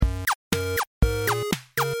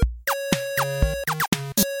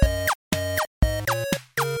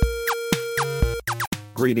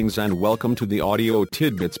Greetings and welcome to the Audio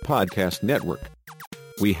Tidbits Podcast Network.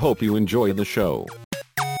 We hope you enjoy the show.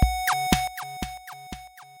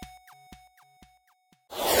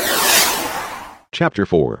 Chapter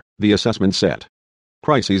 4, The Assessment Set.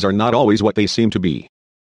 Crises are not always what they seem to be.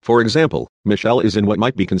 For example, Michelle is in what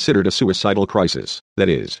might be considered a suicidal crisis, that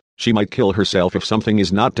is, she might kill herself if something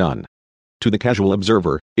is not done. To the casual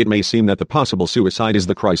observer, it may seem that the possible suicide is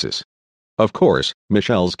the crisis. Of course,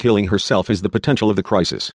 Michelle's killing herself is the potential of the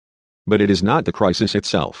crisis. But it is not the crisis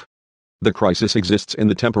itself. The crisis exists in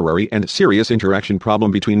the temporary and serious interaction problem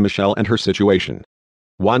between Michelle and her situation.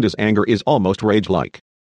 Wanda's anger is almost rage-like.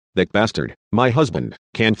 That bastard, my husband,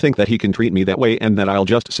 can think that he can treat me that way and that I'll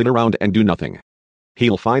just sit around and do nothing.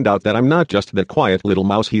 He'll find out that I'm not just that quiet little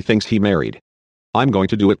mouse he thinks he married. I'm going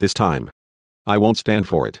to do it this time. I won't stand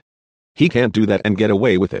for it. He can't do that and get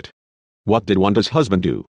away with it. What did Wanda's husband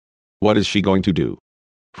do? What is she going to do?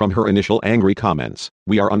 From her initial angry comments,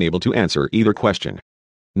 we are unable to answer either question.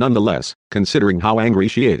 Nonetheless, considering how angry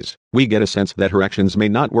she is, we get a sense that her actions may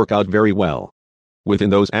not work out very well. Within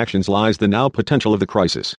those actions lies the now potential of the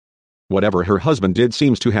crisis. Whatever her husband did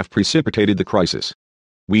seems to have precipitated the crisis.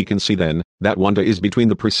 We can see then, that Wanda is between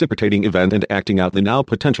the precipitating event and acting out the now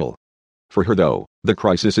potential. For her though, the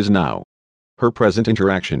crisis is now. Her present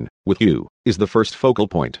interaction, with you, is the first focal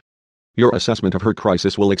point. Your assessment of her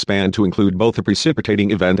crisis will expand to include both the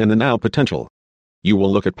precipitating event and the now potential. You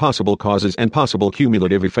will look at possible causes and possible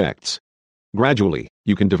cumulative effects. Gradually,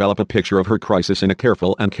 you can develop a picture of her crisis in a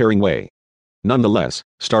careful and caring way. Nonetheless,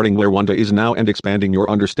 starting where Wanda is now and expanding your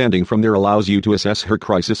understanding from there allows you to assess her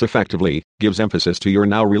crisis effectively, gives emphasis to your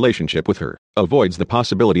now relationship with her, avoids the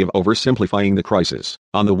possibility of oversimplifying the crisis,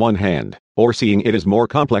 on the one hand, or seeing it as more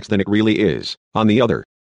complex than it really is, on the other.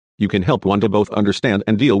 You can help Wanda both understand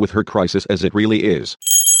and deal with her crisis as it really is.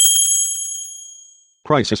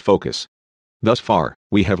 Crisis focus. Thus far,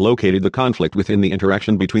 we have located the conflict within the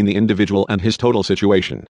interaction between the individual and his total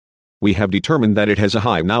situation. We have determined that it has a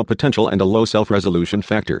high now potential and a low self-resolution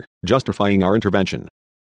factor, justifying our intervention.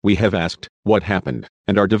 We have asked, what happened,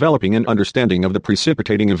 and are developing an understanding of the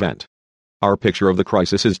precipitating event. Our picture of the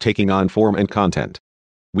crisis is taking on form and content.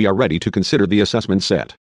 We are ready to consider the assessment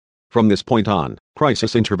set. From this point on,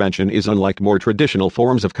 crisis intervention is unlike more traditional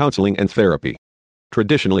forms of counseling and therapy.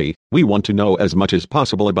 Traditionally, we want to know as much as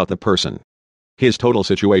possible about the person. His total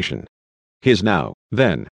situation. His now,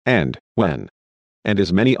 then, and when. And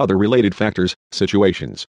as many other related factors,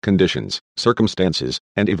 situations, conditions, circumstances,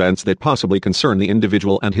 and events that possibly concern the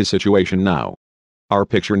individual and his situation now. Our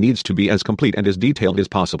picture needs to be as complete and as detailed as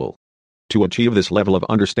possible. To achieve this level of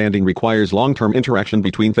understanding requires long-term interaction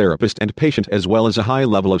between therapist and patient as well as a high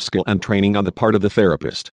level of skill and training on the part of the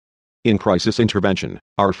therapist. In crisis intervention,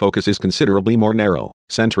 our focus is considerably more narrow,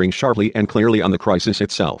 centering sharply and clearly on the crisis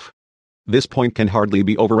itself. This point can hardly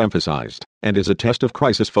be overemphasized, and as a test of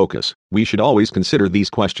crisis focus, we should always consider these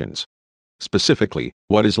questions. Specifically,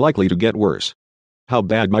 what is likely to get worse? How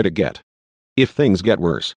bad might it get? If things get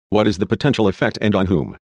worse, what is the potential effect and on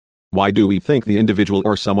whom? Why do we think the individual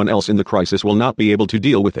or someone else in the crisis will not be able to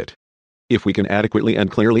deal with it? If we can adequately and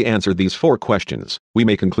clearly answer these 4 questions, we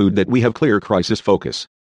may conclude that we have clear crisis focus.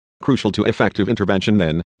 Crucial to effective intervention,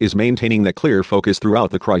 then, is maintaining that clear focus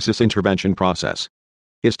throughout the crisis intervention process.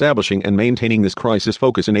 Establishing and maintaining this crisis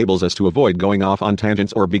focus enables us to avoid going off on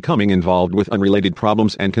tangents or becoming involved with unrelated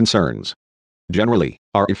problems and concerns. Generally,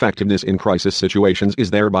 our effectiveness in crisis situations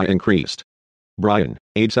is thereby increased. Brian,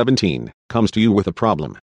 age 17, comes to you with a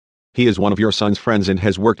problem. He is one of your son's friends and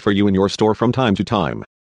has worked for you in your store from time to time.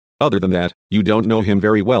 Other than that, you don't know him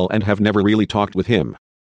very well and have never really talked with him.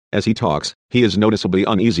 As he talks, he is noticeably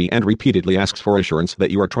uneasy and repeatedly asks for assurance that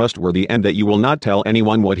you are trustworthy and that you will not tell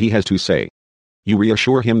anyone what he has to say. You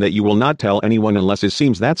reassure him that you will not tell anyone unless it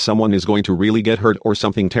seems that someone is going to really get hurt or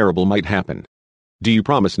something terrible might happen. Do you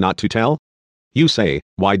promise not to tell? You say,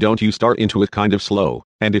 why don't you start into it kind of slow,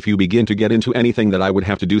 and if you begin to get into anything that I would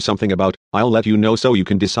have to do something about, I'll let you know so you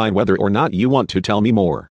can decide whether or not you want to tell me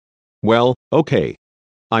more. Well, okay.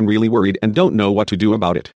 I'm really worried and don't know what to do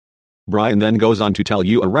about it. Brian then goes on to tell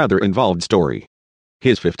you a rather involved story.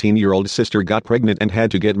 His 15-year-old sister got pregnant and had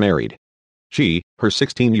to get married. She, her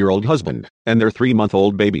 16-year-old husband, and their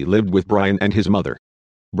 3-month-old baby lived with Brian and his mother.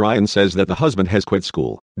 Brian says that the husband has quit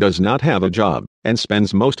school, does not have a job, and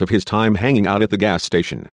spends most of his time hanging out at the gas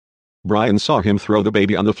station. Brian saw him throw the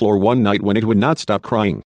baby on the floor one night when it would not stop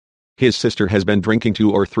crying. His sister has been drinking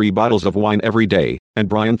 2 or 3 bottles of wine every day, and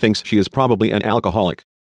Brian thinks she is probably an alcoholic.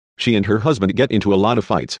 She and her husband get into a lot of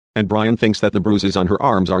fights, and Brian thinks that the bruises on her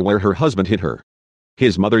arms are where her husband hit her.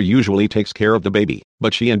 His mother usually takes care of the baby,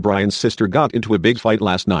 but she and Brian's sister got into a big fight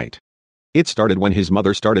last night. It started when his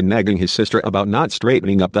mother started nagging his sister about not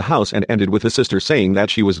straightening up the house and ended with the sister saying that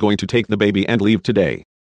she was going to take the baby and leave today.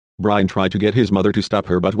 Brian tried to get his mother to stop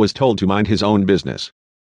her but was told to mind his own business.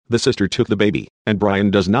 The sister took the baby, and Brian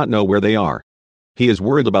does not know where they are. He is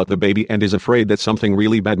worried about the baby and is afraid that something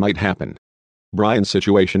really bad might happen. Brian's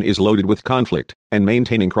situation is loaded with conflict, and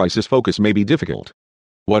maintaining crisis focus may be difficult.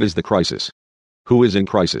 What is the crisis? Who is in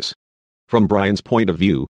crisis? From Brian's point of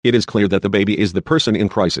view, it is clear that the baby is the person in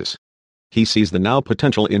crisis. He sees the now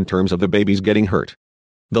potential in terms of the baby's getting hurt.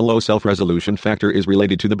 The low self-resolution factor is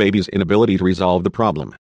related to the baby's inability to resolve the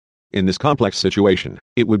problem. In this complex situation,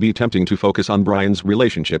 it would be tempting to focus on Brian's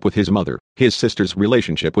relationship with his mother, his sister's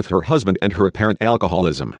relationship with her husband and her apparent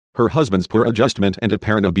alcoholism, her husband's poor adjustment and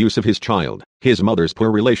apparent abuse of his child, his mother's poor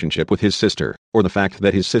relationship with his sister, or the fact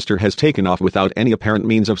that his sister has taken off without any apparent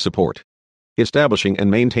means of support. Establishing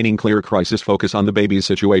and maintaining clear crisis focus on the baby's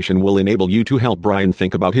situation will enable you to help Brian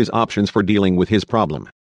think about his options for dealing with his problem.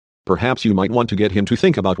 Perhaps you might want to get him to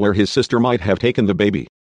think about where his sister might have taken the baby.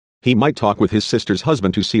 He might talk with his sister's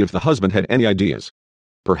husband to see if the husband had any ideas.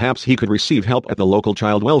 Perhaps he could receive help at the local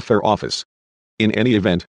child welfare office. In any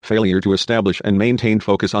event, failure to establish and maintain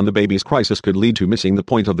focus on the baby's crisis could lead to missing the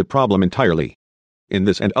point of the problem entirely. In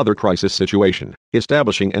this and other crisis situation,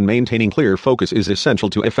 establishing and maintaining clear focus is essential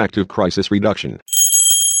to effective crisis reduction.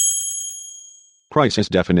 Crisis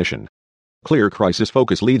definition. Clear crisis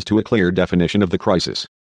focus leads to a clear definition of the crisis.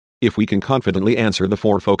 If we can confidently answer the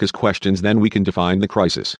 4 focus questions, then we can define the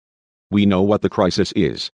crisis. We know what the crisis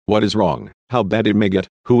is, what is wrong, how bad it may get,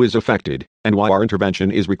 who is affected, and why our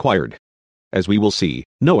intervention is required. As we will see,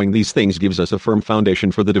 knowing these things gives us a firm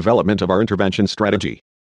foundation for the development of our intervention strategy.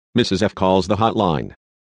 Mrs. F calls the hotline.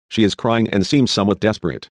 She is crying and seems somewhat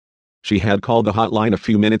desperate. She had called the hotline a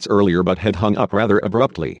few minutes earlier but had hung up rather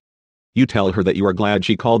abruptly. You tell her that you are glad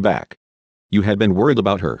she called back. You had been worried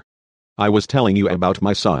about her. I was telling you about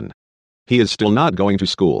my son. He is still not going to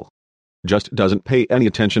school. Just doesn't pay any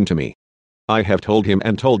attention to me. I have told him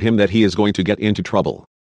that he is going to get into trouble.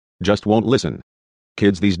 Just won't listen.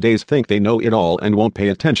 Kids these days think they know it all and won't pay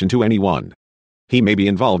attention to anyone. He may be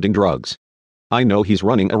involved in drugs. I know he's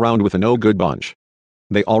running around with a no-good bunch.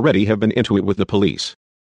 They already have been into it with the police.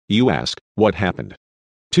 You ask, what happened?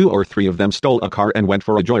 2 or 3 of them stole a car and went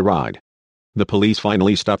for a joyride. The police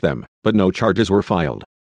finally stopped them, but no charges were filed.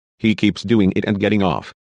 He keeps doing it and getting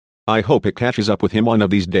off. I hope it catches up with him one of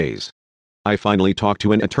these days. I finally talked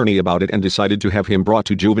to an attorney about it and decided to have him brought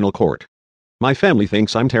to juvenile court. My family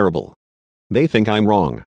thinks I'm terrible. They think I'm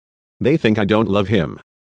wrong. They think I don't love him.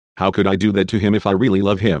 How could I do that to him if I really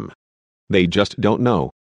love him? They just don't know.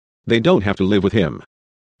 They don't have to live with him.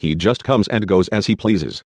 He just comes and goes as he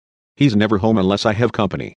pleases. He's never home unless I have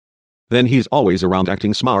company. Then he's always around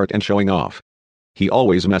acting smart and showing off. He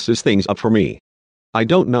always messes things up for me. I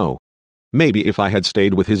don't know. Maybe if I had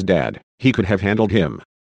stayed with his dad, he could have handled him.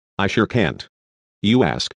 I sure can't. You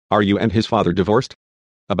ask, are you and his father divorced?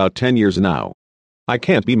 About 10 years now. I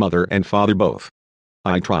can't be mother and father both.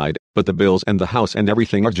 I tried, but the bills and the house and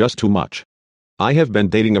everything are just too much. I have been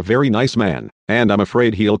dating a very nice man, and I'm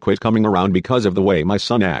afraid he'll quit coming around because of the way my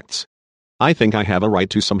son acts. I think I have a right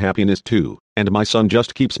to some happiness too, and my son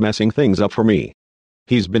just keeps messing things up for me.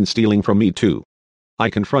 He's been stealing from me too. I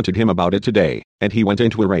confronted him about it today, and he went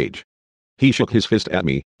into a rage. He shook his fist at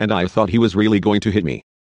me, and I thought he was really going to hit me.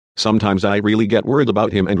 Sometimes I really get worried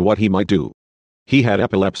about him and what he might do. He had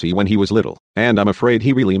epilepsy when he was little, and I'm afraid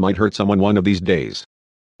he really might hurt someone one of these days.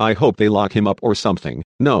 I hope they lock him up or something.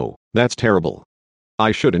 No, that's terrible.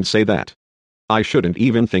 I shouldn't say that. I shouldn't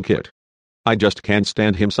even think it. I just can't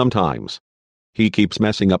stand him sometimes. He keeps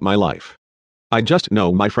messing up my life. I just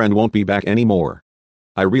know my friend won't be back anymore.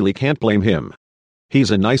 I really can't blame him. He's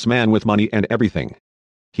a nice man with money and everything.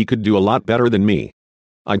 He could do a lot better than me.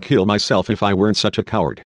 I'd kill myself if I weren't such a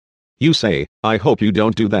coward. You say, I hope you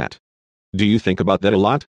don't do that. Do you think about that a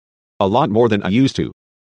lot? A lot more than I used to.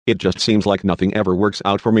 It just seems like nothing ever works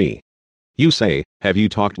out for me. You say, have you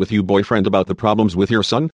talked with your boyfriend about the problems with your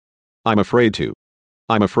son? I'm afraid to.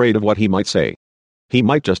 I'm afraid of what he might say. He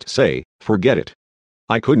might just say, forget it.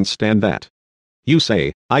 I couldn't stand that. You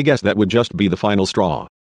say, I guess that would just be the final straw.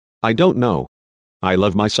 I don't know. I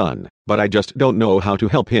love my son, but I just don't know how to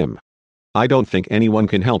help him. I don't think anyone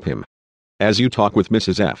can help him. As you talk with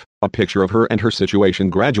Mrs. F, a picture of her and her situation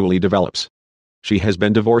gradually develops. She has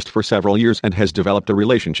been divorced for several years and has developed a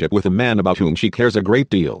relationship with a man about whom she cares a great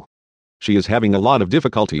deal. She is having a lot of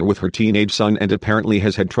difficulty with her teenage son and apparently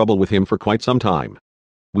has had trouble with him for quite some time.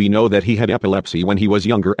 We know that he had epilepsy when he was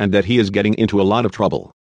younger and that he is getting into a lot of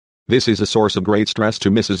trouble. This is a source of great stress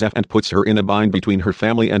to Mrs. F and puts her in a bind between her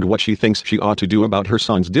family and what she thinks she ought to do about her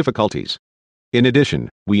son's difficulties. In addition,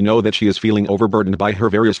 we know that she is feeling overburdened by her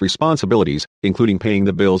various responsibilities, including paying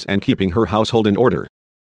the bills and keeping her household in order.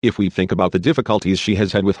 If we think about the difficulties she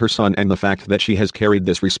has had with her son and the fact that she has carried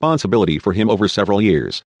this responsibility for him over several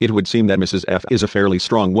years, it would seem that Mrs. F is a fairly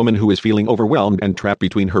strong woman who is feeling overwhelmed and trapped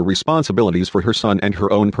between her responsibilities for her son and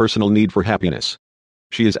her own personal need for happiness.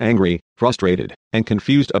 She is angry, frustrated, and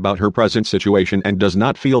confused about her present situation and does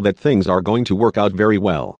not feel that things are going to work out very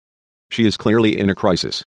well. She is clearly in a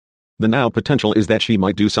crisis. The now potential is that she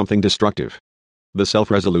might do something destructive. The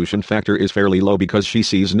self-resolution factor is fairly low because she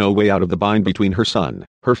sees no way out of the bind between her son,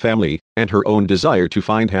 her family, and her own desire to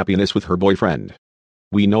find happiness with her boyfriend.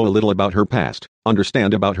 We know a little about her past,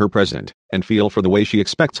 understand about her present, and feel for the way she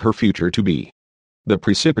expects her future to be. The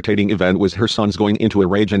precipitating event was her son's going into a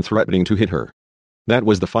rage and threatening to hit her. That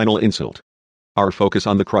was the final insult. Our focus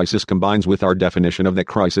on the crisis combines with our definition of that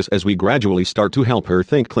crisis as we gradually start to help her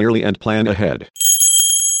think clearly and plan ahead.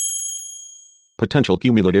 Potential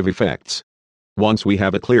cumulative effects. Once we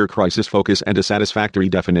have a clear crisis focus and a satisfactory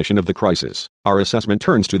definition of the crisis, our assessment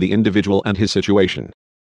turns to the individual and his situation.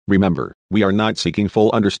 Remember, we are not seeking full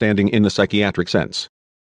understanding in the psychiatric sense.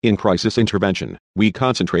 In crisis intervention, we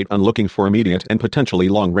concentrate on looking for immediate and potentially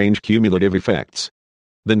long-range cumulative effects.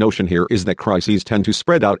 The notion here is that crises tend to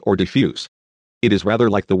spread out or diffuse. It is rather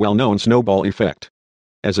like the well-known snowball effect.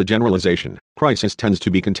 As a generalization, crisis tends to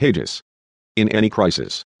be contagious. In any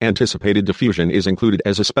crisis, anticipated diffusion is included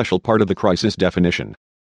as a special part of the crisis definition.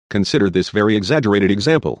 Consider this very exaggerated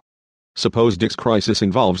example. Suppose Dick's crisis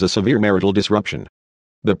involves a severe marital disruption.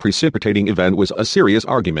 The precipitating event was a serious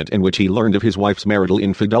argument in which he learned of his wife's marital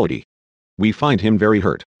infidelity. We find him very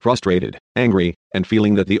hurt, frustrated, angry, and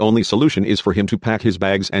feeling that the only solution is for him to pack his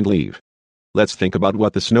bags and leave. Let's think about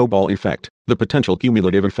what the snowball effect, the potential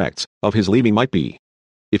cumulative effects, of his leaving might be.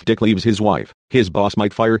 If Dick leaves his wife, his boss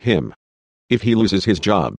might fire him. If he loses his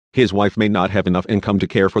job, his wife may not have enough income to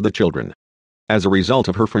care for the children. As a result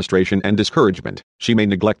of her frustration and discouragement, she may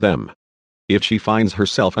neglect them. If she finds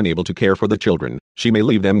herself unable to care for the children, she may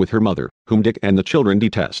leave them with her mother, whom Dick and the children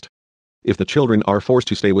detest. If the children are forced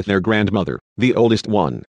to stay with their grandmother, the oldest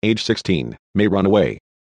one, age 16, may run away.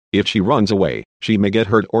 If she runs away, she may get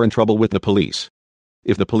hurt or in trouble with the police.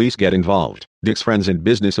 If the police get involved, Dick's friends and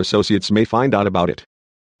business associates may find out about it.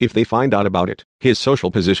 If they find out about it, his social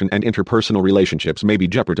position and interpersonal relationships may be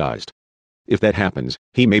jeopardized. If that happens,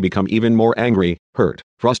 he may become even more angry, hurt,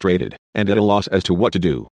 frustrated, and at a loss as to what to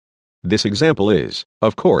do. This example is,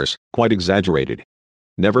 of course, quite exaggerated.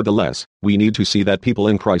 Nevertheless, we need to see that people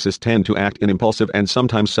in crisis tend to act in impulsive and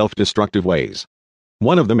sometimes self-destructive ways.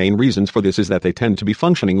 One of the main reasons for this is that they tend to be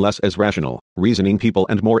functioning less as rational, reasoning people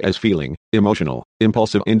and more as feeling, emotional,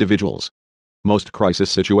 impulsive individuals. Most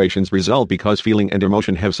crisis situations result because feeling and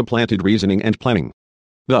emotion have supplanted reasoning and planning.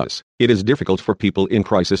 Thus, it is difficult for people in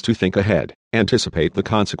crisis to think ahead, anticipate the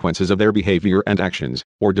consequences of their behavior and actions,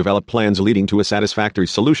 or develop plans leading to a satisfactory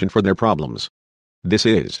solution for their problems. This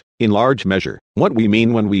is, in large measure, what we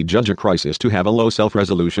mean when we judge a crisis to have a low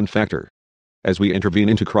self-resolution factor. As we intervene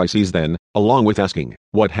into crises then, along with asking,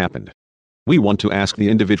 what happened? We want to ask the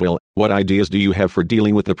individual, what ideas do you have for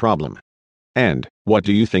dealing with the problem? And, what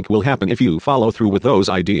do you think will happen if you follow through with those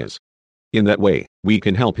ideas? In that way, we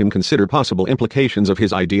can help him consider possible implications of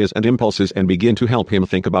his ideas and impulses and begin to help him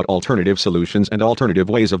think about alternative solutions and alternative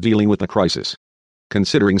ways of dealing with the crisis.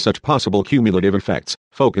 Considering such possible cumulative effects,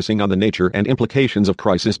 focusing on the nature and implications of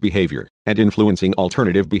crisis behavior, and influencing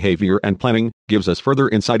alternative behavior and planning, gives us further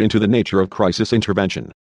insight into the nature of crisis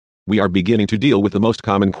intervention. We are beginning to deal with the most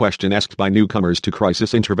common question asked by newcomers to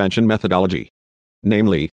crisis intervention methodology.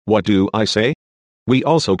 Namely, what do I say? We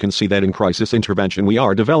also can see that in crisis intervention we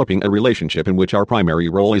are developing a relationship in which our primary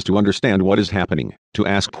role is to understand what is happening, to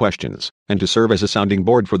ask questions, and to serve as a sounding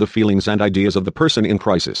board for the feelings and ideas of the person in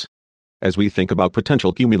crisis. As we think about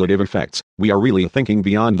potential cumulative effects, we are really thinking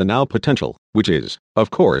beyond the now potential, which is,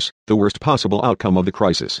 of course, the worst possible outcome of the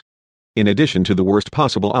crisis. In addition to the worst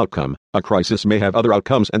possible outcome, a crisis may have other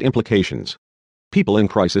outcomes and implications. People in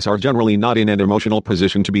crisis are generally not in an emotional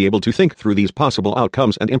position to be able to think through these possible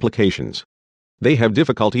outcomes and implications. They have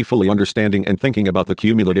difficulty fully understanding and thinking about the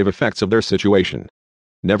cumulative effects of their situation.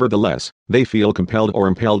 Nevertheless, they feel compelled or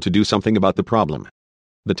impelled to do something about the problem.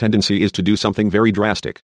 The tendency is to do something very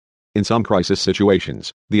drastic. In some crisis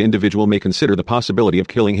situations, the individual may consider the possibility of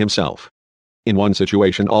killing himself. In one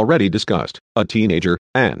situation already discussed, a teenager,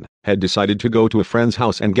 Anne, had decided to go to a friend's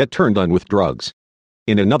house and get turned on with drugs.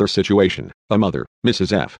 In another situation, a mother,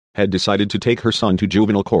 Mrs. F, had decided to take her son to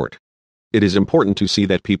juvenile court. It is important to see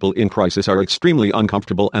that people in crisis are extremely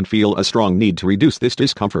uncomfortable and feel a strong need to reduce this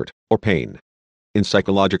discomfort, or pain. In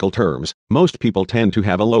psychological terms, most people tend to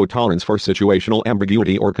have a low tolerance for situational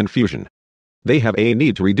ambiguity or confusion. They have a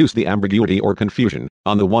need to reduce the ambiguity or confusion,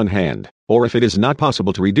 on the one hand, or if it is not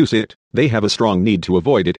possible to reduce it, they have a strong need to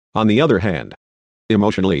avoid it, on the other hand.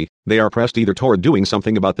 Emotionally, they are pressed either toward doing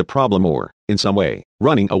something about the problem or, in some way,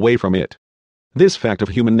 running away from it. This fact of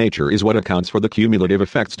human nature is what accounts for the cumulative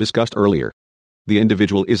effects discussed earlier. The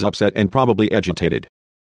individual is upset and probably agitated.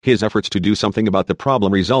 His efforts to do something about the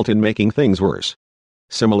problem result in making things worse.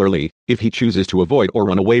 Similarly, if he chooses to avoid or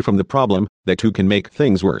run away from the problem, that too can make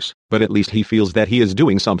things worse, but at least he feels that he is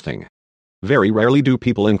doing something. Very rarely do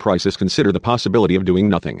people in crisis consider the possibility of doing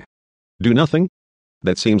nothing. Do nothing?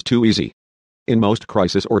 That seems too easy. In most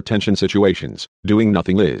crisis or tension situations, doing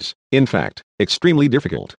nothing is, in fact, extremely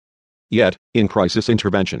difficult. Yet, in crisis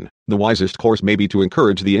intervention, the wisest course may be to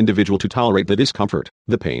encourage the individual to tolerate the discomfort,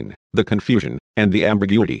 the pain, the confusion, and the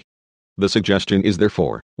ambiguity. The suggestion is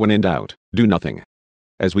therefore, when in doubt, do nothing.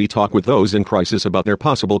 As we talk with those in crisis about their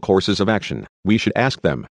possible courses of action, we should ask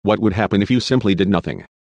them, what would happen if you simply did nothing?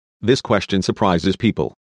 This question surprises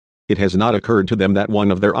people. It has not occurred to them that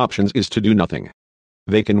one of their options is to do nothing.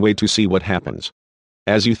 They can wait to see what happens.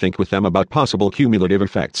 As you think with them about possible cumulative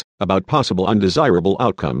effects, about possible undesirable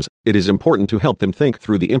outcomes, it is important to help them think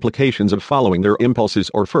through the implications of following their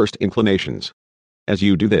impulses or first inclinations. As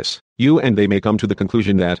you do this, you and they may come to the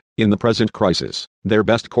conclusion that, in the present crisis, their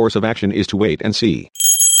best course of action is to wait and see.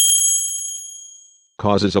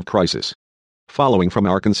 Causes of crisis. Following from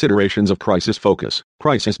our considerations of crisis focus,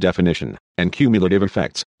 crisis definition, and cumulative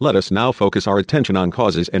effects, let us now focus our attention on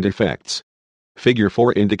causes and effects. Figure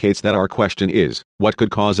 4 indicates that our question is, what could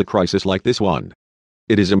cause a crisis like this one?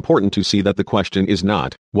 It is important to see that the question is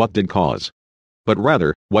not, what did cause? But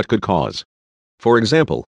rather, what could cause? For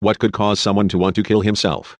example, what could cause someone to want to kill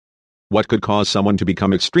himself? What could cause someone to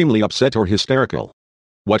become extremely upset or hysterical?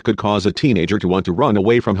 What could cause a teenager to want to run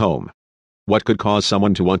away from home? What could cause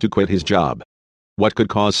someone to want to quit his job? What could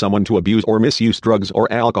cause someone to abuse or misuse drugs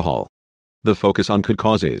or alcohol? The focus on could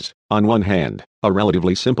cause is, on one hand, a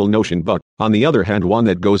relatively simple notion but, on the other hand, one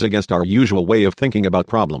that goes against our usual way of thinking about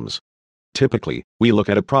problems. Typically, we look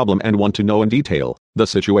at a problem and want to know in detail the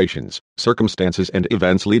situations, circumstances and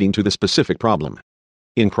events leading to the specific problem.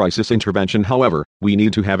 In crisis intervention, however, we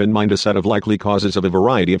need to have in mind a set of likely causes of a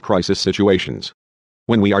variety of crisis situations.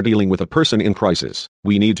 When we are dealing with a person in crisis,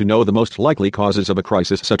 we need to know the most likely causes of a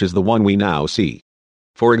crisis such as the one we now see.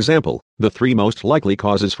 For example, the 3 most likely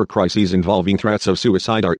causes for crises involving threats of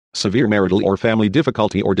suicide are severe marital or family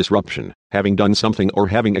difficulty or disruption, having done something or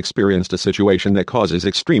having experienced a situation that causes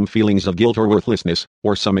extreme feelings of guilt or worthlessness,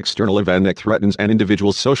 or some external event that threatens an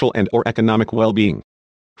individual's social and/or economic well-being.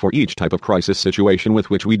 For each type of crisis situation with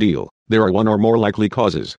which we deal, there are one or more likely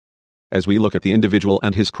causes. As we look at the individual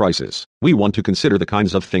and his crisis, we want to consider the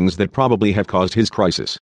kinds of things that probably have caused his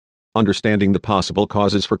crisis. Understanding the possible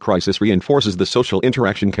causes for crisis reinforces the social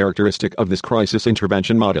interaction characteristic of this crisis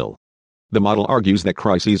intervention model. The model argues that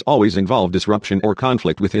crises always involve disruption or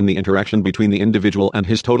conflict within the interaction between the individual and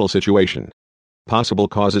his total situation. Possible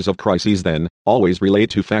causes of crises then always relate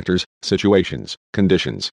to factors, situations,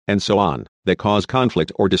 conditions, and so on, that cause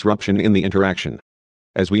conflict or disruption in the interaction.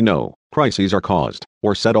 As we know, crises are caused,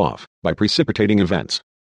 or set off, by precipitating events.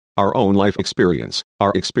 Our own life experience,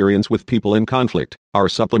 our experience with people in conflict, our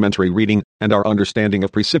supplementary reading, and our understanding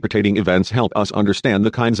of precipitating events help us understand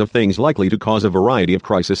the kinds of things likely to cause a variety of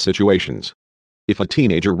crisis situations. If a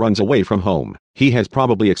teenager runs away from home, he has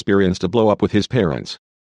probably experienced a blow-up with his parents,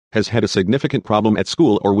 has had a significant problem at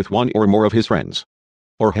school or with one or more of his friends,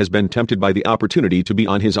 or has been tempted by the opportunity to be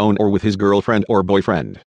on his own or with his girlfriend or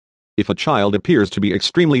boyfriend. If a child appears to be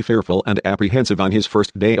extremely fearful and apprehensive on his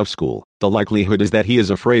first day of school, the likelihood is that he is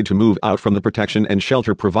afraid to move out from the protection and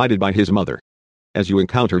shelter provided by his mother. As you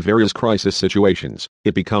encounter various crisis situations,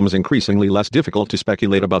 it becomes increasingly less difficult to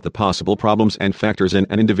speculate about the possible problems and factors in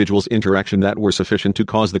an individual's interaction that were sufficient to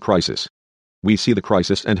cause the crisis. We see the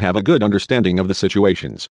crisis and have a good understanding of the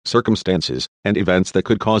situations, circumstances, and events that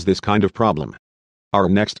could cause this kind of problem. Our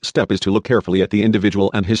next step is to look carefully at the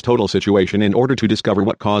individual and his total situation in order to discover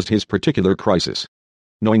what caused his particular crisis.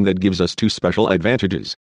 Knowing that gives us 2 special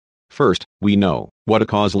advantages. First, we know what a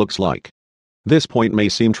cause looks like. This point may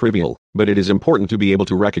seem trivial, but it is important to be able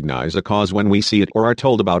to recognize a cause when we see it or are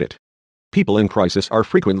told about it. People in crisis are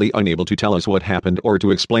frequently unable to tell us what happened or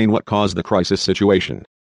to explain what caused the crisis situation.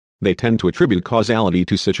 They tend to attribute causality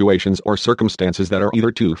to situations or circumstances that are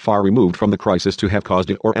either too far removed from the crisis to have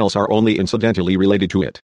caused it or else are only incidentally related to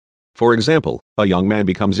it. For example, a young man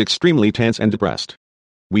becomes extremely tense and depressed.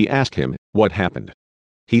 We ask him, what happened?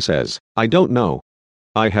 He says, I don't know.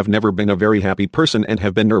 I have never been a very happy person and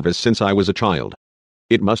have been nervous since I was a child.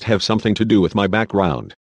 It must have something to do with my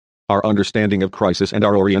background. Our understanding of crisis and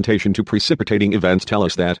our orientation to precipitating events tell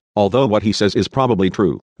us that, although what he says is probably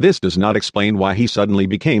true, this does not explain why he suddenly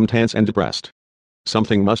became tense and depressed.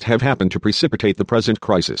 Something must have happened to precipitate the present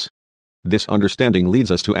crisis. This understanding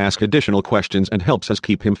leads us to ask additional questions and helps us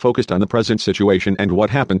keep him focused on the present situation and what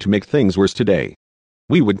happened to make things worse today.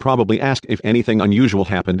 We would probably ask if anything unusual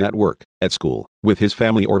happened at work, at school, with his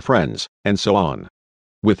family or friends, and so on.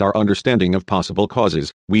 With our understanding of possible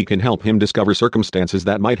causes, we can help him discover circumstances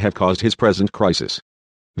that might have caused his present crisis.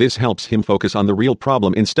 This helps him focus on the real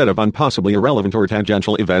problem instead of on possibly irrelevant or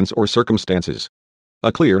tangential events or circumstances.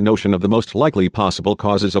 A clear notion of the most likely possible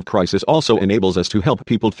causes of crisis also enables us to help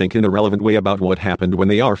people think in a relevant way about what happened when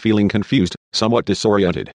they are feeling confused, somewhat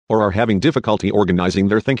disoriented, or are having difficulty organizing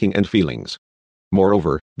their thinking and feelings.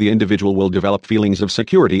 Moreover, the individual will develop feelings of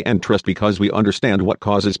security and trust because we understand what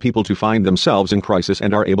causes people to find themselves in crisis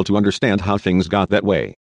and are able to understand how things got that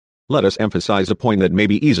way. Let us emphasize a point that may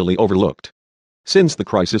be easily overlooked. Since the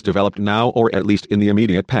crisis developed now or at least in the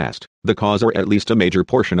immediate past, the cause or at least a major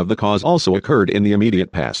portion of the cause also occurred in the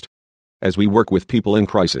immediate past. As we work with people in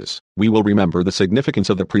crisis, we will remember the significance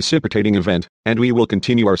of the precipitating event, and we will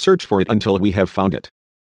continue our search for it until we have found it.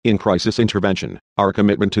 In crisis intervention, our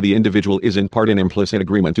commitment to the individual is in part an implicit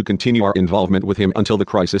agreement to continue our involvement with him until the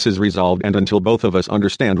crisis is resolved and until both of us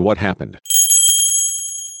understand what happened.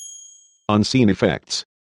 Unseen effects.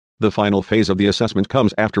 The final phase of the assessment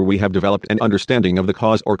comes after we have developed an understanding of the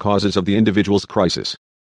cause or causes of the individual's crisis.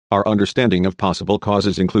 Our understanding of possible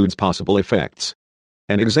causes includes possible effects.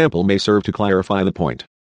 An example may serve to clarify the point.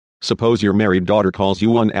 Suppose your married daughter calls you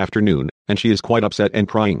one afternoon, and she is quite upset and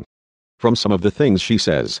crying. From some of the things she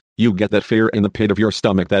says, you get that fear in the pit of your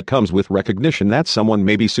stomach that comes with recognition that someone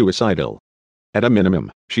may be suicidal. At a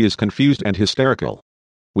minimum, she is confused and hysterical.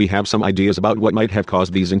 We have some ideas about what might have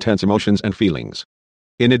caused these intense emotions and feelings.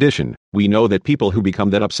 In addition, we know that people who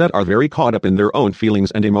become that upset are very caught up in their own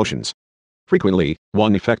feelings and emotions. Frequently,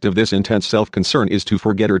 one effect of this intense self-concern is to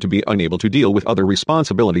forget or to be unable to deal with other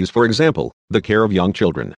responsibilities, for example, the care of young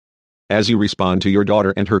children. As you respond to your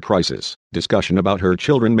daughter and her crisis, discussion about her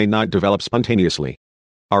children may not develop spontaneously.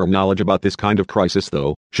 Our knowledge about this kind of crisis,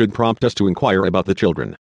 though, should prompt us to inquire about the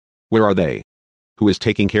children. Where are they? Who is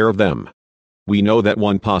taking care of them? We know that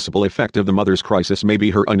one possible effect of the mother's crisis may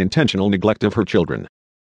be her unintentional neglect of her children.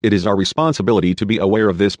 It is our responsibility to be aware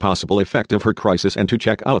of this possible effect of her crisis and to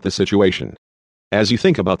check out the situation. As you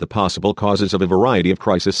think about the possible causes of a variety of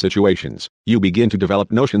crisis situations, you begin to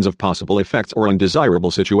develop notions of possible effects or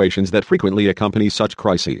undesirable situations that frequently accompany such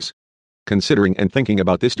crises. Considering and thinking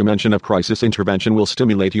about this dimension of crisis intervention will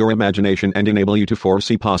stimulate your imagination and enable you to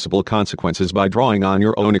foresee possible consequences by drawing on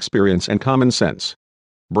your own experience and common sense.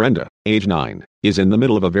 Brenda, age 9, is in the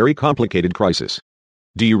middle of a very complicated crisis.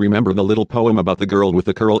 Do you remember the little poem about the girl with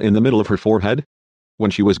the curl in the middle of her forehead? When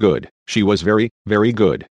she was good, she was very, very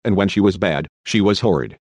good, and when she was bad, she was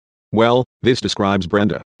horrid. Well, this describes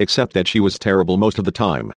Brenda, except that she was terrible most of the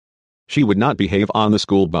time. She would not behave on the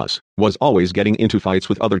school bus, was always getting into fights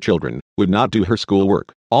with other children, would not do her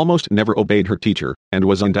schoolwork, almost never obeyed her teacher, and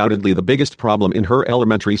was undoubtedly the biggest problem in her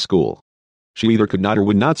elementary school. She either could not or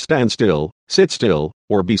would not stand still, sit still,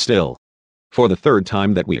 or be still. For the third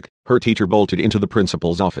time that week, her teacher bolted into the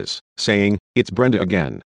principal's office, saying, "It's Brenda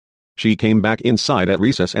again." She came back inside at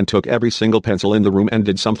recess and took every single pencil in the room and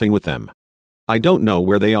did something with them. "I don't know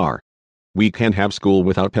where they are. We can't have school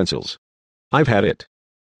without pencils. I've had it.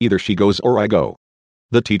 Either she goes or I go."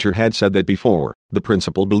 The teacher had said that before. The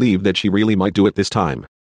principal believed that she really might do it this time.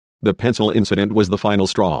 The pencil incident was the final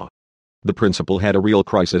straw. The principal had a real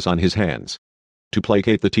crisis on his hands. To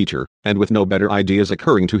placate the teacher, and with no better ideas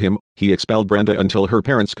occurring to him, he expelled Brenda until her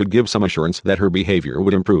parents could give some assurance that her behavior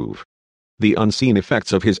would improve. The unseen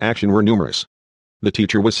effects of his action were numerous. The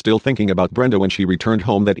teacher was still thinking about Brenda when she returned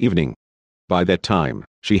home that evening. By that time,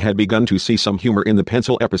 she had begun to see some humor in the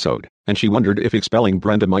pencil episode, and she wondered if expelling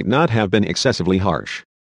Brenda might not have been excessively harsh.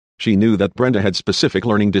 She knew that Brenda had specific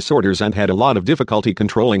learning disorders and had a lot of difficulty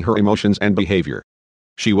controlling her emotions and behavior.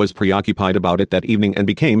 She was preoccupied about it that evening and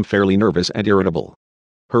became fairly nervous and irritable.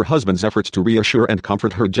 Her husband's efforts to reassure and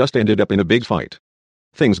comfort her just ended up in a big fight.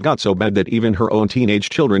 Things got so bad that even her own teenage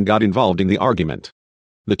children got involved in the argument.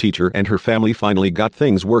 The teacher and her family finally got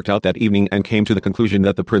things worked out that evening and came to the conclusion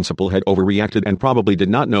that the principal had overreacted and probably did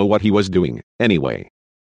not know what he was doing, anyway.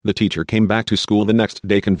 The teacher came back to school the next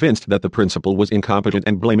day convinced that the principal was incompetent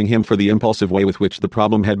and blaming him for the impulsive way with which the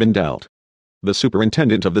problem had been dealt. The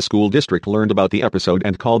superintendent of the school district learned about the episode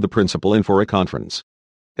and called the principal in for a conference.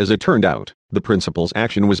 As it turned out, the principal's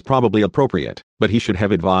action was probably appropriate, but he should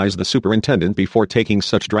have advised the superintendent before taking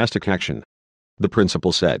such drastic action. The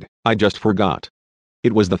principal said, "I just forgot."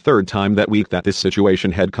 It was the third time that week that this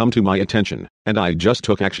situation had come to my attention, and I just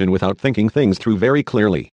took action without thinking things through very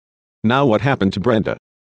clearly. Now what happened to Brenda?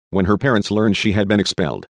 When her parents learned she had been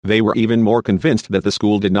expelled, they were even more convinced that the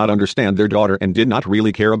school did not understand their daughter and did not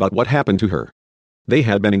really care about what happened to her. They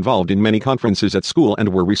had been involved in many conferences at school and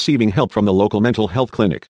were receiving help from the local mental health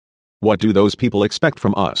clinic. What do those people expect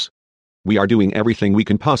from us? We are doing everything we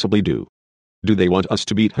can possibly do. Do they want us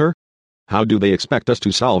to beat her? How do they expect us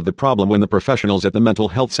to solve the problem when the professionals at the mental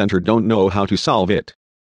health center don't know how to solve it?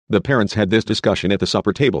 The parents had this discussion at the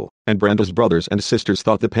supper table, and Brenda's brothers and sisters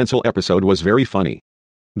thought the pencil episode was very funny.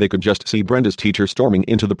 They could just see Brenda's teacher storming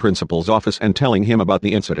into the principal's office and telling him about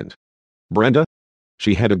the incident. Brenda?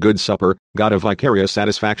 She had a good supper, got a vicarious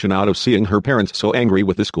satisfaction out of seeing her parents so angry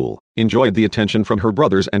with the school, enjoyed the attention from her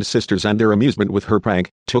brothers and sisters and their amusement with her prank,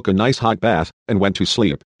 took a nice hot bath, and went to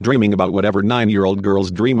sleep, dreaming about whatever 9-year-old girls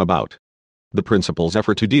dream about. The principal's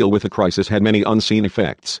effort to deal with the crisis had many unseen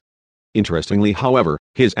effects. Interestingly, however,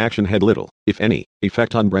 his action had little, if any,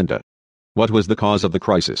 effect on Brenda. What was the cause of the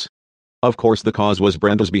crisis? Of course, the cause was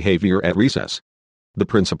Brenda's behavior at recess. The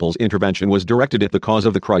principal's intervention was directed at the cause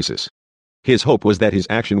of the crisis. His hope was that his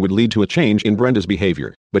action would lead to a change in Brenda's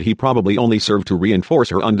behavior, but he probably only served to reinforce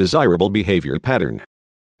her undesirable behavior pattern.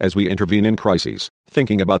 As we intervene in crises,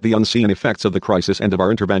 thinking about the unseen effects of the crisis and of our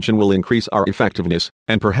intervention will increase our effectiveness,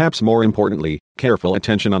 and perhaps more importantly, careful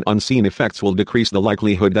attention on unseen effects will decrease the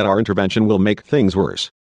likelihood that our intervention will make things worse.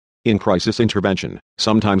 In crisis intervention,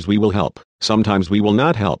 sometimes we will help, sometimes we will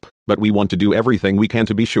not help, but we want to do everything we can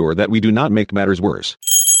to be sure that we do not make matters worse.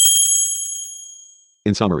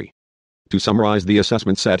 In summary, to summarize the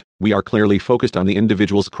assessment set, we are clearly focused on the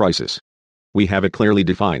individual's crisis. We have it clearly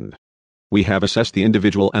defined. We have assessed the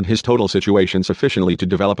individual and his total situation sufficiently to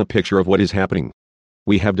develop a picture of what is happening.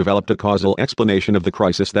 We have developed a causal explanation of the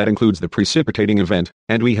crisis that includes the precipitating event,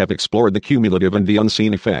 and we have explored the cumulative and the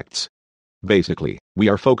unseen effects. Basically, we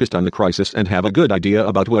are focused on the crisis and have a good idea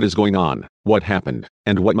about what is going on, what happened,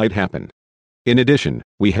 and what might happen. In addition,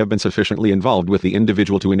 we have been sufficiently involved with the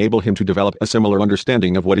individual to enable him to develop a similar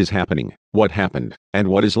understanding of what is happening, what happened, and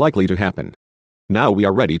what is likely to happen. Now we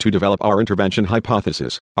are ready to develop our intervention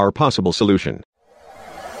hypothesis, our possible solution.